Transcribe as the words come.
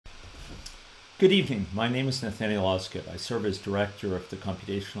Good evening. My name is Nathaniel Osgood. I serve as Director of the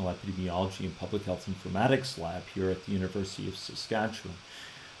Computational Epidemiology and Public Health Informatics Lab here at the University of Saskatchewan.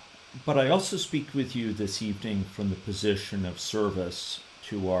 But I also speak with you this evening from the position of service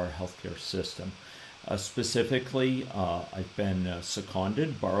to our healthcare system. Specifically, I've been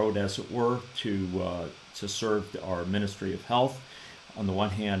seconded, borrowed as it were, to serve our Ministry of Health on the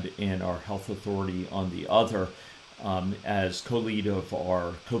one hand and our Health Authority on the other, as co-lead of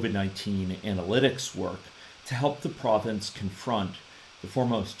our COVID-19 analytics work to help the province confront the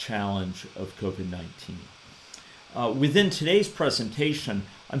foremost challenge of COVID-19. Within today's presentation,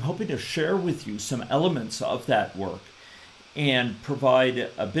 I'm hoping to share with you some elements of that work and provide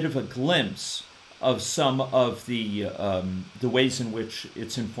a bit of a glimpse of some of the ways in which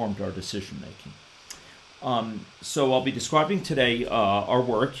it's informed our decision-making. So I'll be describing today our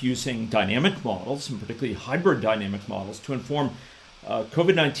work using dynamic models, and particularly hybrid dynamic models, to inform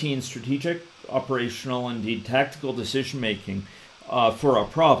COVID-19 strategic, operational, and indeed tactical decision-making for our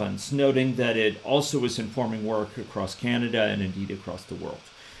province, noting that it also is informing work across Canada and indeed across the world.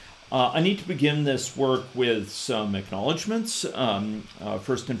 I need to begin this work with some acknowledgements.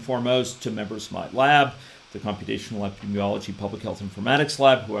 First and foremost, to members of my lab, the Computational Epidemiology Public Health Informatics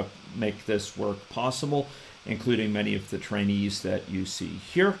Lab, who make this work possible, including many of the trainees that you see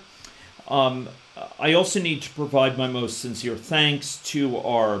here. I also need to provide my most sincere thanks to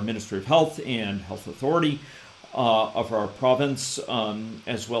our Ministry of Health and Health Authority of our province,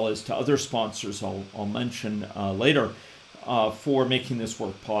 as well as to other sponsors I'll mention later, for making this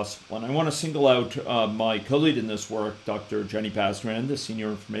work possible. And I want to single out my co-lead in this work, Dr. Jenny Bazran, the Senior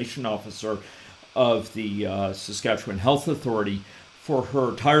Information Officer of the Saskatchewan Health Authority, for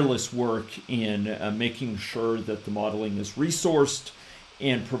her tireless work in making sure that the modeling is resourced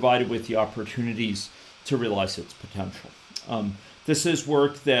and provided with the opportunities to realize its potential. This is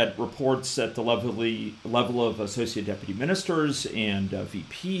work that reports at the level of Associate Deputy Ministers and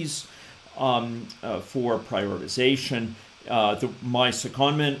VPs for prioritization. My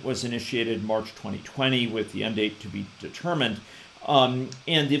secondment was initiated March 2020 with the end date to be determined. And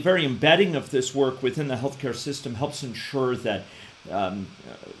the very embedding of this work within the healthcare system helps ensure that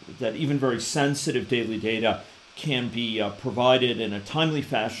that even very sensitive daily data can be provided in a timely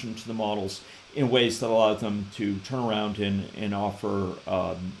fashion to the models in ways that allow them to turn around and offer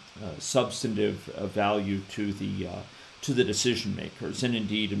substantive value to the decision makers, and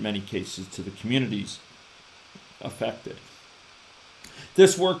indeed in many cases to the communities affected.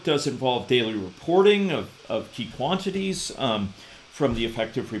 This work does involve daily reporting of key quantities, from the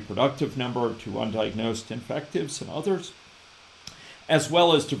effective reproductive number to undiagnosed infectives and others, as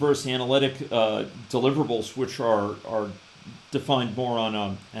well as diverse analytic deliverables, which are defined more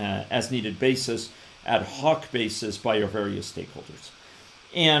on an as-needed basis, ad hoc basis by our various stakeholders.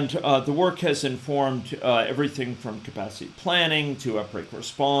 And the work has informed everything from capacity planning to outbreak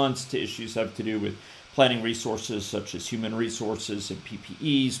response to issues that have to do with planning resources such as human resources and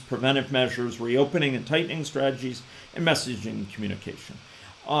PPEs, preventive measures, reopening and tightening strategies, and messaging and communication.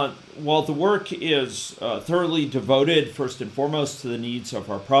 While the work is thoroughly devoted first and foremost to the needs of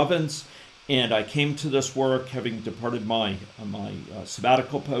our province, and I came to this work having departed my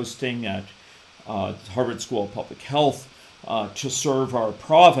sabbatical posting at Harvard School of Public Health to serve our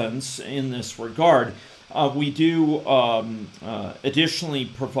province in this regard, we do additionally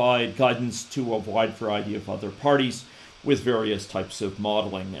provide guidance to a wide variety of other parties with various types of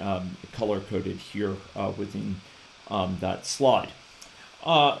modeling, color-coded here within that slide.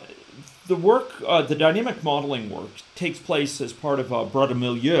 The work, the dynamic modeling work, takes place as part of a broader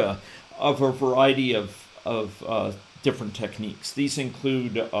milieu of a variety of different techniques. These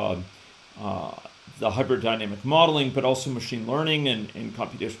include the hybrid dynamic modeling, but also machine learning and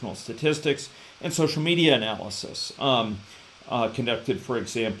computational statistics and social media analysis, conducted, for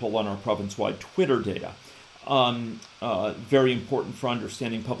example, on our province-wide Twitter data. Very important for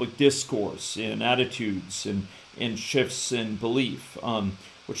understanding public discourse and attitudes and shifts in belief,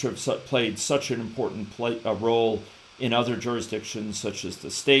 which have played such an important role in other jurisdictions such as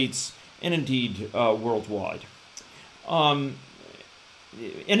the States and indeed worldwide. In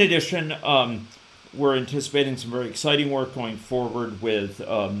addition, we're anticipating some very exciting work going forward with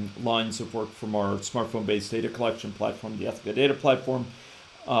lines of work from our smartphone-based data collection platform, the Ethica Data Platform,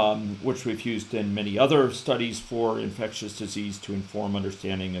 which we've used in many other studies for infectious disease to inform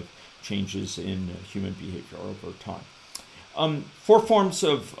understanding of changes in human behavior over time. 4 forms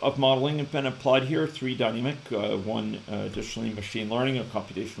of modeling have been applied here, 3 dynamic, 1 additionally machine learning and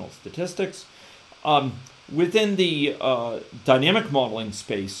computational statistics. Within the dynamic modeling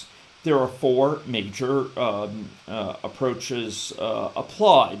space, there are 4 major approaches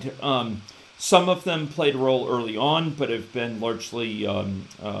applied. Some of them played a role early on, but have been largely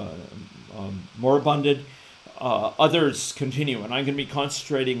moribunded. Others continue, and I'm going to be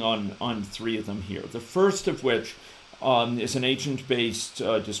concentrating on three of them here. The first of which is an agent-based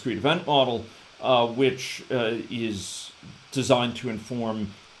discrete event model, which is designed to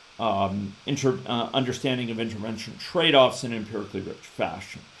inform understanding of intervention trade-offs in an empirically rich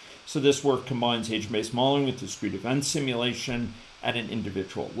fashion. So this work combines agent-based modeling with discrete event simulation at an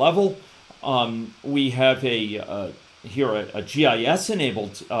individual level. We have here a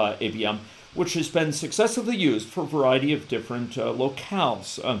GIS-enabled ABM, which has been successfully used for a variety of different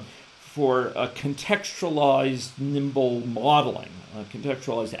locales for contextualized nimble modeling,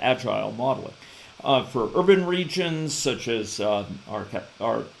 contextualized agile modeling. For urban regions such as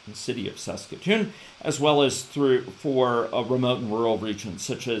our city of Saskatoon, as well as for remote and rural regions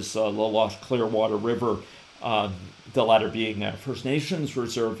such as the Loch Clearwater River, the latter being a First Nations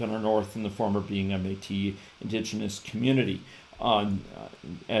reserve in our north and the former being a Métis Indigenous community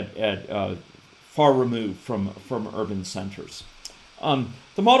at far removed from urban centers.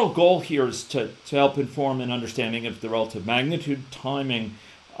 The model goal here is to help inform an understanding of the relative magnitude, timing,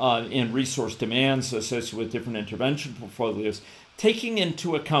 and resource demands associated with different intervention portfolios, taking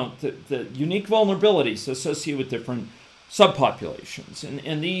into account the unique vulnerabilities associated with different subpopulations.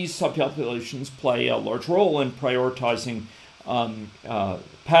 And these subpopulations play a large role in prioritizing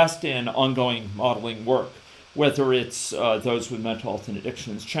past and ongoing modeling work, whether it's those with mental health and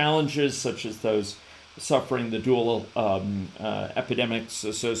addictions challenges, such as those suffering the dual epidemics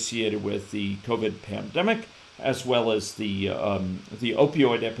associated with the COVID pandemic, as well as the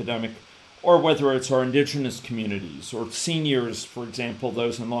opioid epidemic, or whether it's our Indigenous communities or seniors, for example,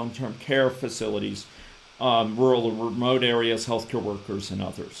 those in long-term care facilities, rural and remote areas, healthcare workers, and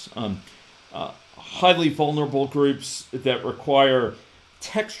others. Highly vulnerable groups that require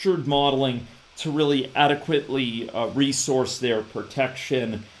textured modeling to really adequately resource their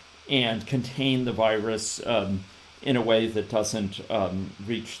protection and contain the virus in a way that doesn't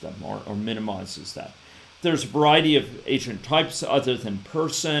reach them or minimizes that. There's a variety of agent types other than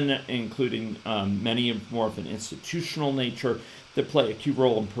person, including many more of an institutional nature that play a key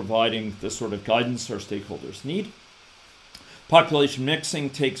role in providing the sort of guidance our stakeholders need. Population mixing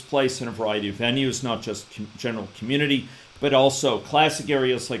takes place in a variety of venues, not just general community, but also classic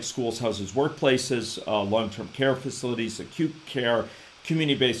areas like schools, houses, workplaces, long-term care facilities, acute care,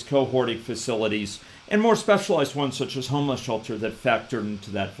 community-based cohorting facilities, and more specialized ones such as homeless shelter that factor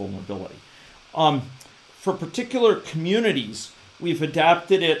into that vulnerability. For particular communities, we've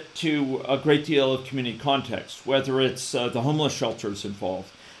adapted it to a great deal of community context, whether it's the homeless shelters involved,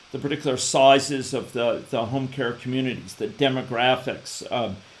 the particular sizes of the home care communities, the demographics,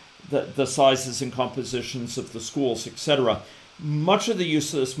 the sizes and compositions of the schools, etc. Much of the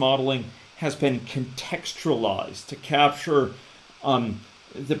use of this modeling has been contextualized to capture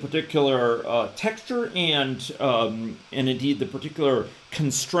the particular texture and indeed the particular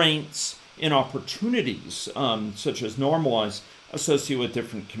constraints and opportunities, such as normalize, associated with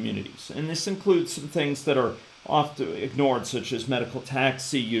different communities. And this includes some things that are often ignored, such as medical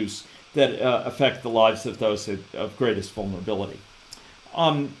taxi use that affect the lives of those of greatest vulnerability.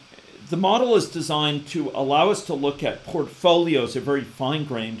 The model is designed to allow us to look at portfolios of very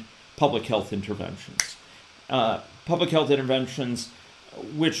fine-grained public health interventions. Public health interventions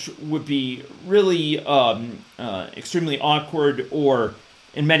which would be really extremely awkward or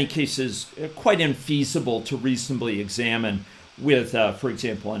in many cases quite infeasible to reasonably examine with, for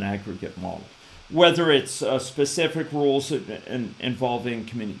example, an aggregate model. Whether it's specific rules involving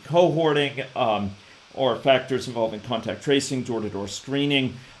community cohorting or factors involving contact tracing, door-to-door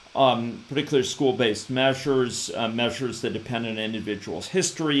screening, particular school-based measures, measures that depend on an individual's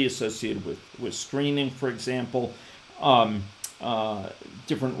history associated with screening, for example,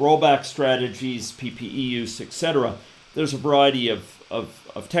 different rollback strategies, PPE use, etc. There's a variety of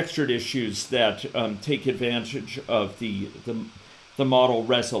textured issues that take advantage of the model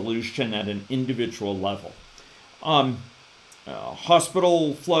resolution at an individual level.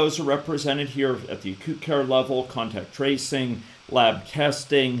 Hospital flows are represented here at the acute care level, contact tracing, lab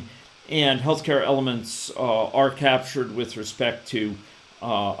testing, and healthcare elements are captured with respect to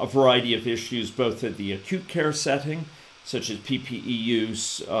a variety of issues, both at the acute care setting, such as PPE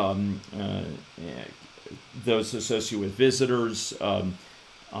use, those associated with visitors and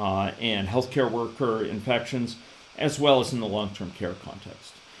healthcare worker infections, as well as in the long-term care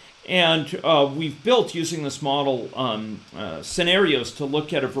context. And we've built, using this model, scenarios to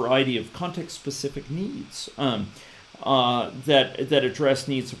look at a variety of context-specific needs that address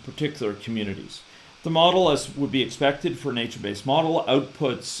needs of particular communities. The model, as would be expected for a nature-based model,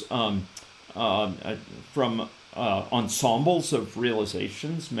 outputs from ensembles of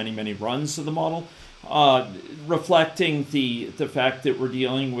realizations, many runs of the model, reflecting the fact that we're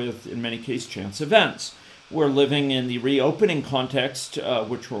dealing with, in many cases, chance events. We're living in the reopening context,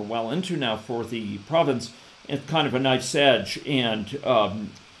 which we're well into now for the province, at kind of a knife's edge, and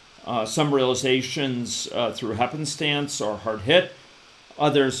some realizations through happenstance are hard hit,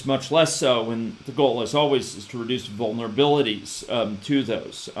 others much less so, and the goal, as always, is to reduce vulnerabilities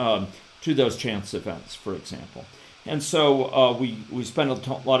to those chance events, for example. And so we spend a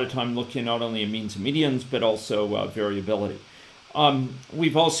lot of time looking not only at means and medians, but also variability.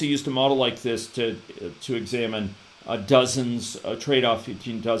 We've also used a model like this to examine dozens, a trade-off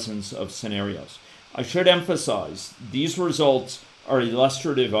between dozens of scenarios. I should emphasize, these results are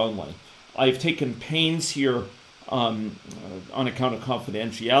illustrative only. I've taken pains here on account of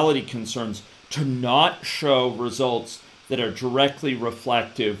confidentiality concerns to not show results that are directly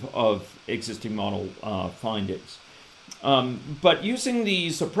reflective of existing model findings. But using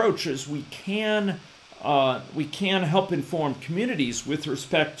these approaches, we can help inform communities with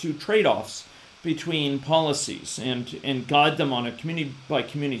respect to trade-offs between policies and guide them on a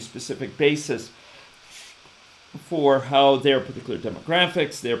community-by-community specific basis for how their particular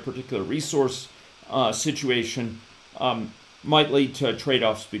demographics, their particular resource situation might lead to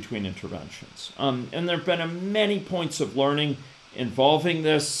trade-offs between interventions. And there have been many points of learning involving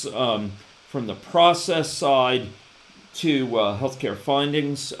this, from the process side to healthcare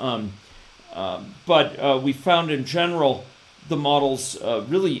findings. But we found in general the models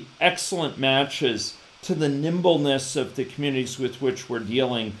really excellent matches to the nimbleness of the communities with which we're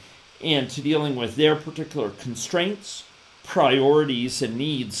dealing, and to dealing with their particular constraints, priorities, and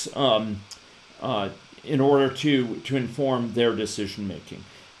needs in order to inform their decision making.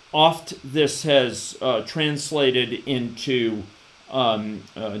 Oft this has translated into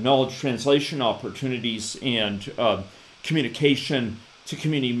knowledge translation opportunities and communication to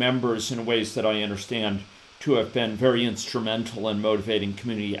community members in ways that I understand to have been very instrumental in motivating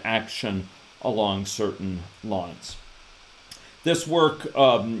community action along certain lines. This work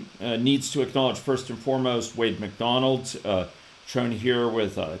needs to acknowledge first and foremost Wade McDonald, shown here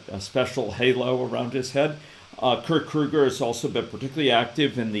with a special halo around his head. Kurt Kruger has also been particularly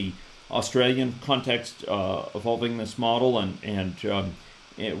active in the Australian context, evolving this model, and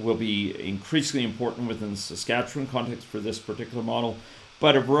it will be increasingly important within the Saskatchewan context for this particular model.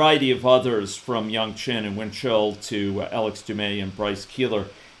 But a variety of others, from Young Chin and Winchell to Alex Dumais and Bryce Keeler,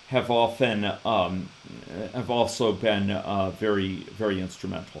 have also been very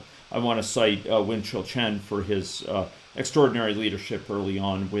instrumental. I want to cite Winchell Chen for his extraordinary leadership early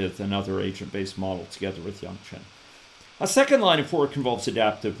on with another agent-based model together with Young Chen. A second line of work involves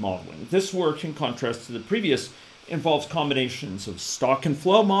adaptive modeling. This work, in contrast to the previous, involves combinations of stock and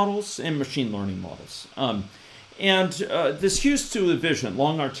flow models and machine learning models. This hews to the vision,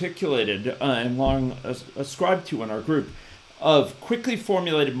 long articulated and long ascribed to in our group, of quickly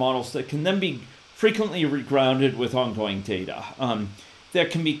formulated models that can then be frequently regrounded with ongoing data, that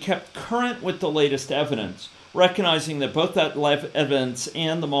can be kept current with the latest evidence, recognizing that both that evidence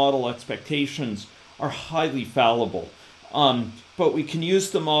and the model expectations are highly fallible. But we can use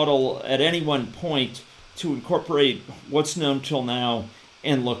the model at any one point to incorporate what's known till now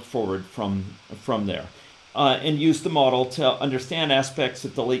and look forward from there. And use the model to understand aspects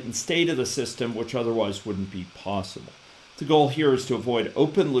of the latent state of the system which otherwise wouldn't be possible. The goal here is to avoid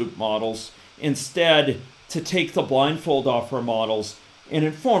open loop models, instead to take the blindfold off our models and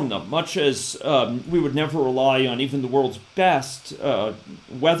inform them, much as we would never rely on even the world's best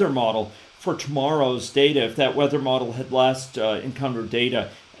weather model for tomorrow's data if that weather model had last encountered data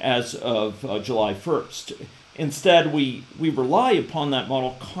as of July 1st. Instead, we rely upon that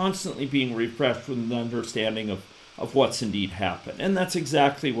model constantly being refreshed with an understanding of what's indeed happened. And that's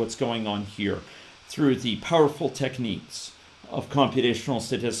exactly what's going on here through the powerful techniques of computational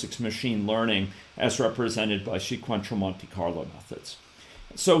statistics machine learning as represented by sequential Monte Carlo methods.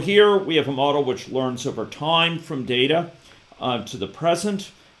 So here we have a model which learns over time from data to the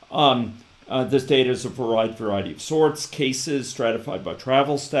present. This data is a variety of sorts: cases stratified by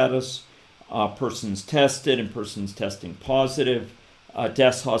travel status, persons tested and persons testing positive,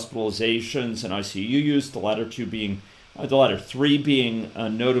 deaths, hospitalizations, and ICU use. The latter three being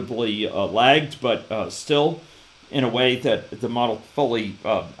notably lagged, but still in a way that the model fully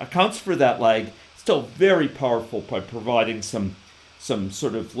accounts for that lag. Still very powerful by providing some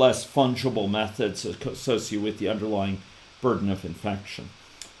sort of less fungible methods associated with the underlying burden of infection.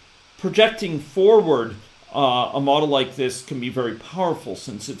 Projecting forward, a model like this can be very powerful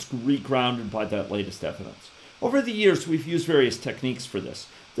since it's regrounded by that latest evidence. Over the years, we've used various techniques for this.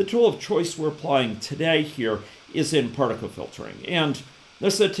 The tool of choice we're applying today here is in particle filtering. And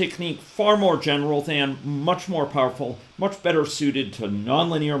this is a technique far more general than, much more powerful, much better suited to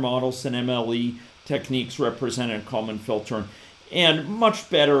nonlinear models than MLE techniques represented in Kalman filtering, and much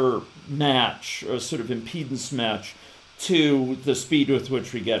better match, or sort of impedance match, to the speed with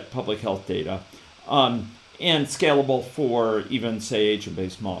which we get public health data, and scalable for even, say,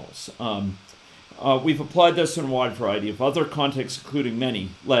 agent-based models. We've applied this in a wide variety of other contexts, including many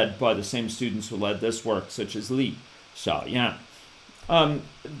led by the same students who led this work, such as Li Xiaoyan.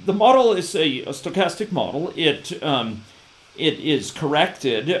 The model is a stochastic model. It is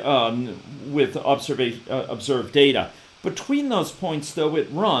corrected with observed data. Between those points, though, it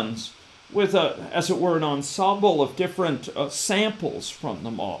runs with, as it were, an ensemble of different samples from the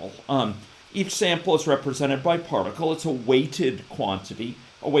model. Each sample is represented by particle. It's a weighted quantity.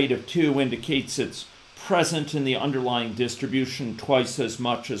 A weight of 2 indicates it's present in the underlying distribution twice as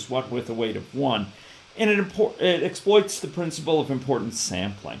much as what with a weight of 1. And it exploits the principle of importance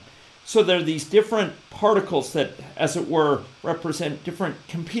sampling. So there are these different particles that, as it were, represent different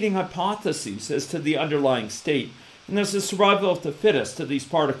competing hypotheses as to the underlying state. And there's a survival of the fittest of these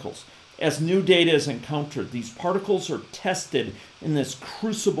particles. As new data is encountered, these particles are tested in this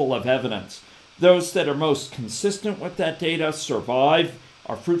crucible of evidence. Those that are most consistent with that data survive,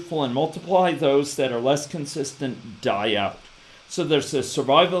 are fruitful and multiply. Those that are less consistent die out. So there's this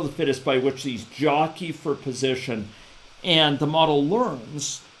survival of the fittest by which these jockey for position, and the model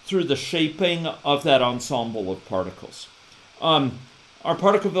learns through the shaping of that ensemble of particles. Our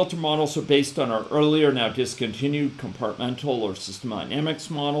particle filter models are based on our earlier, now discontinued, compartmental or system dynamics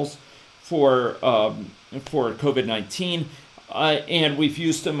models for COVID-19, and we've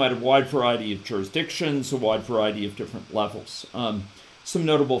used them at a wide variety of jurisdictions, a wide variety of different levels. Some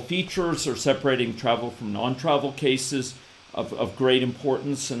notable features are separating travel from non-travel cases of great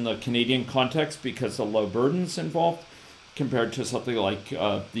importance in the Canadian context because of low burdens involved compared to something like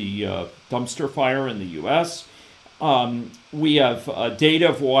the dumpster fire in the US. We have data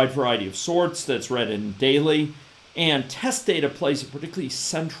of a wide variety of sorts that's read in daily, and test data plays a particularly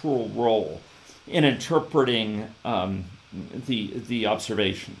central role in interpreting the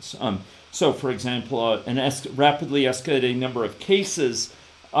observations. So, for example, an rapidly escalating number of cases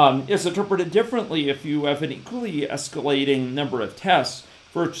is interpreted differently if you have an equally escalating number of tests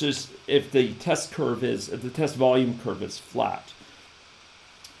versus if the test volume curve is flat.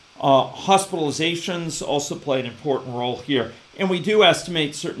 Hospitalizations also play an important role here, and we do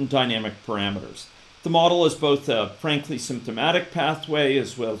estimate certain dynamic parameters. The model is both a frankly symptomatic pathway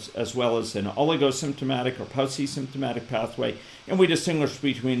as well as an oligosymptomatic or paucisymptomatic pathway, and we distinguish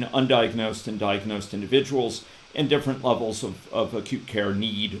between undiagnosed and diagnosed individuals and different levels of acute care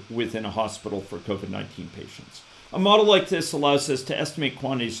need within a hospital for COVID-19 patients. A model like this allows us to estimate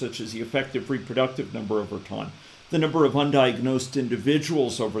quantities such as the effective reproductive number over time, the number of undiagnosed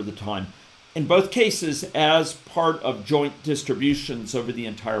individuals over the time, in both cases as part of joint distributions over the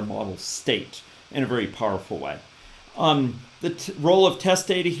entire model state in a very powerful way. The role of test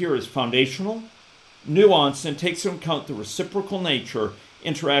data here is foundational, nuanced, and takes into account the reciprocal nature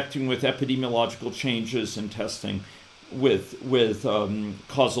interacting with epidemiological changes and testing with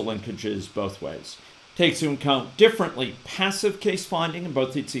causal linkages both ways. Takes into account differently passive case finding in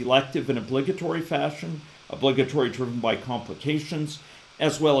both its elective and obligatory fashion, obligatory driven by complications,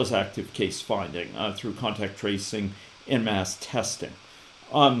 as well as active case finding through contact tracing and mass testing.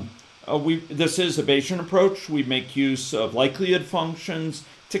 This is a Bayesian approach. We make use of likelihood functions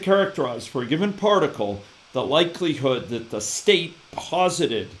to characterize for a given particle the likelihood that the state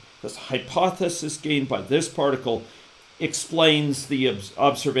posited, this hypothesis gained by this particle, explains the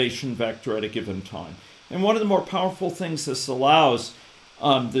observation vector at a given time. And one of the more powerful things this allows,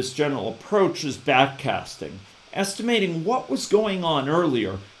 this general approach, is backcasting, estimating what was going on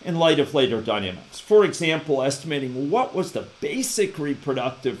earlier in light of later dynamics. For example, estimating what was the basic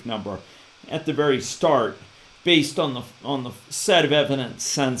reproductive number at the very start based on the set of evidence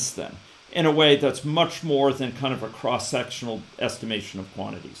since then, in a way that's much more than kind of a cross-sectional estimation of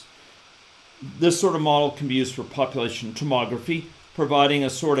quantities. This sort of model can be used for population tomography, providing a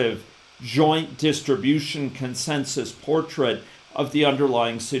sort of joint distribution consensus portrait of the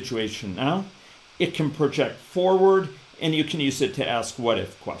underlying situation now. It can project forward, and you can use it to ask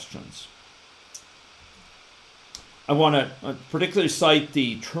what-if questions. I want to particularly cite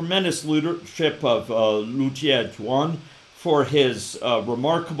the tremendous leadership of Lujie Duan for his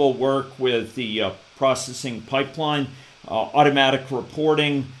remarkable work with the processing pipeline, automatic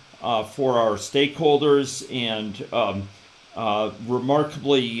reporting for our stakeholders, and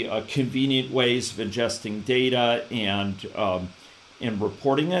remarkably convenient ways of ingesting data and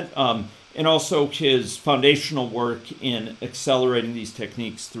reporting it, and also his foundational work in accelerating these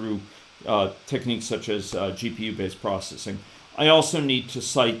techniques through techniques such as GPU-based processing. I also need to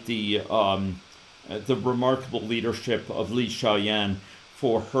cite the remarkable leadership of Li Xiaoyan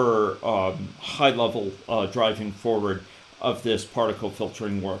for her high-level driving forward of this particle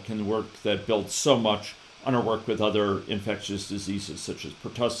filtering work, and the work that builds so much on our work with other infectious diseases such as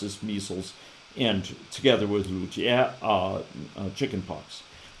pertussis, measles, and together with chickenpox.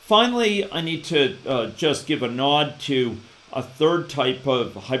 Finally, I need to just give a nod to a third type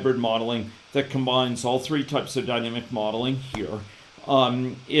of hybrid modeling that combines all three types of dynamic modeling here.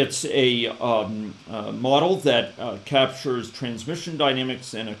 It's a model that captures transmission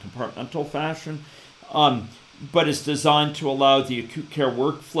dynamics in a compartmental fashion, but is designed to allow the acute care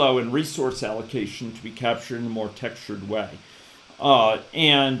workflow and resource allocation to be captured in a more textured way.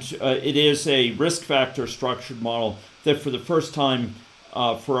 It is a risk factor structured model that for the first time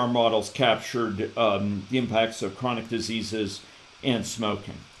for our models captured the impacts of chronic diseases and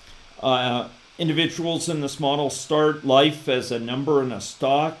smoking. Individuals in this model start life as a number in a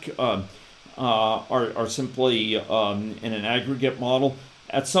stock, are simply in an aggregate model.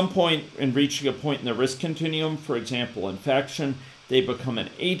 At some point in reaching a point in the risk continuum, for example, infection, they become an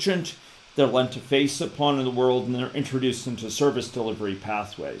agent. They're lent a face upon in the world, and they're introduced into service delivery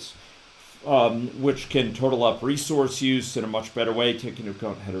pathways, which can total up resource use in a much better way, take into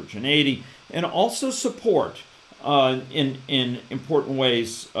account heterogeneity, and also support, in important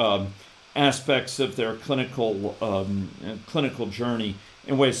ways, aspects of their clinical journey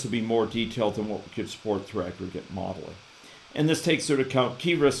in ways to be more detailed than what we could support through aggregate modeling. And this takes into account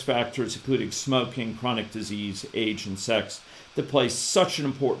key risk factors, including smoking, chronic disease, age, and sex, that play such an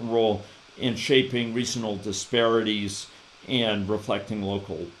important role in shaping regional disparities and reflecting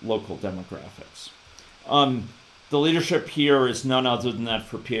local demographics. The leadership here is none other than that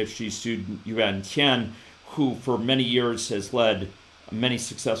for PhD student Yuan Tian, who for many years has led many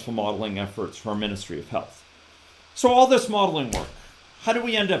successful modeling efforts for our Ministry of Health. So all this modeling work, how do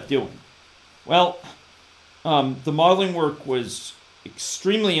we end up doing? Well, the modeling work was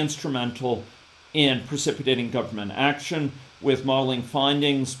extremely instrumental in precipitating government action, with modeling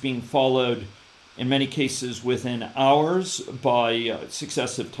findings being followed in many cases within hours by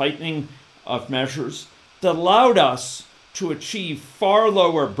successive tightening of measures that allowed us to achieve far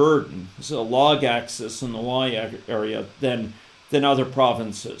lower burden, this is a log axis in the Y area, than other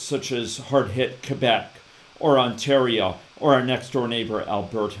provinces, such as hard-hit Quebec or Ontario or our next-door neighbor,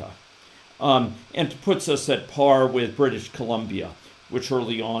 Alberta. And it puts us at par with British Columbia, which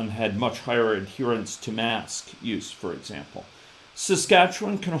early on had much higher adherence to mask use, for example.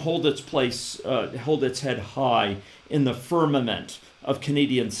 Saskatchewan can hold its head high in the firmament of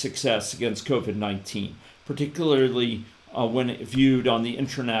Canadian success against COVID-19, particularly when viewed on the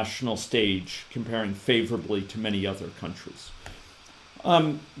international stage, comparing favorably to many other countries.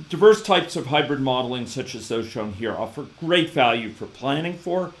 Diverse types of hybrid modeling, such as those shown here, offer great value for planning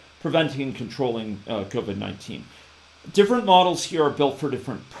for, preventing, and controlling COVID-19. Different models here are built for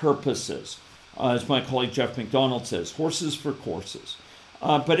different purposes. As my colleague Jeff McDonald says, horses for courses.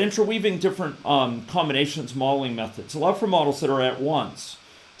 But interweaving different combinations modeling methods allow for models that are at once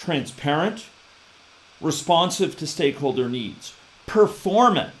transparent, responsive to stakeholder needs,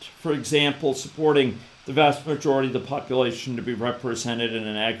 performant, for example, supporting the vast majority of the population to be represented in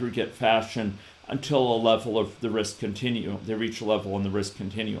an aggregate fashion until a level of the risk continuum, they reach a level in the risk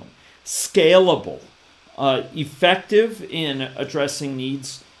continuum. Scalable, effective in addressing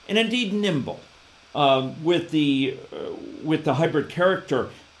needs, and indeed nimble, with the hybrid character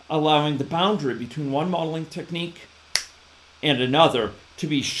allowing the boundary between one modeling technique and another to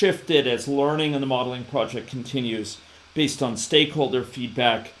be shifted as learning in the modeling project continues based on stakeholder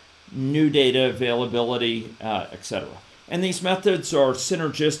feedback, new data availability, etc. And these methods are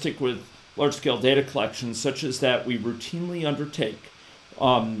synergistic with large-scale data collection, such as that we routinely undertake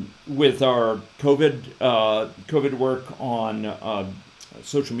with our COVID work on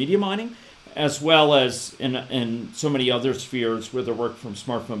social media mining, as well as in so many other spheres with the work from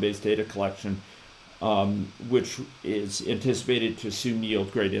smartphone-based data collection, which is anticipated to soon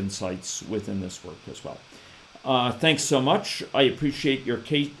yield great insights within this work as well. Thanks so much. I appreciate your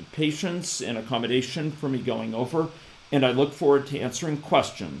patience and accommodation for me going over, and I look forward to answering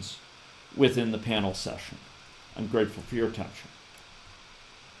questions within the panel session. I'm grateful for your attention.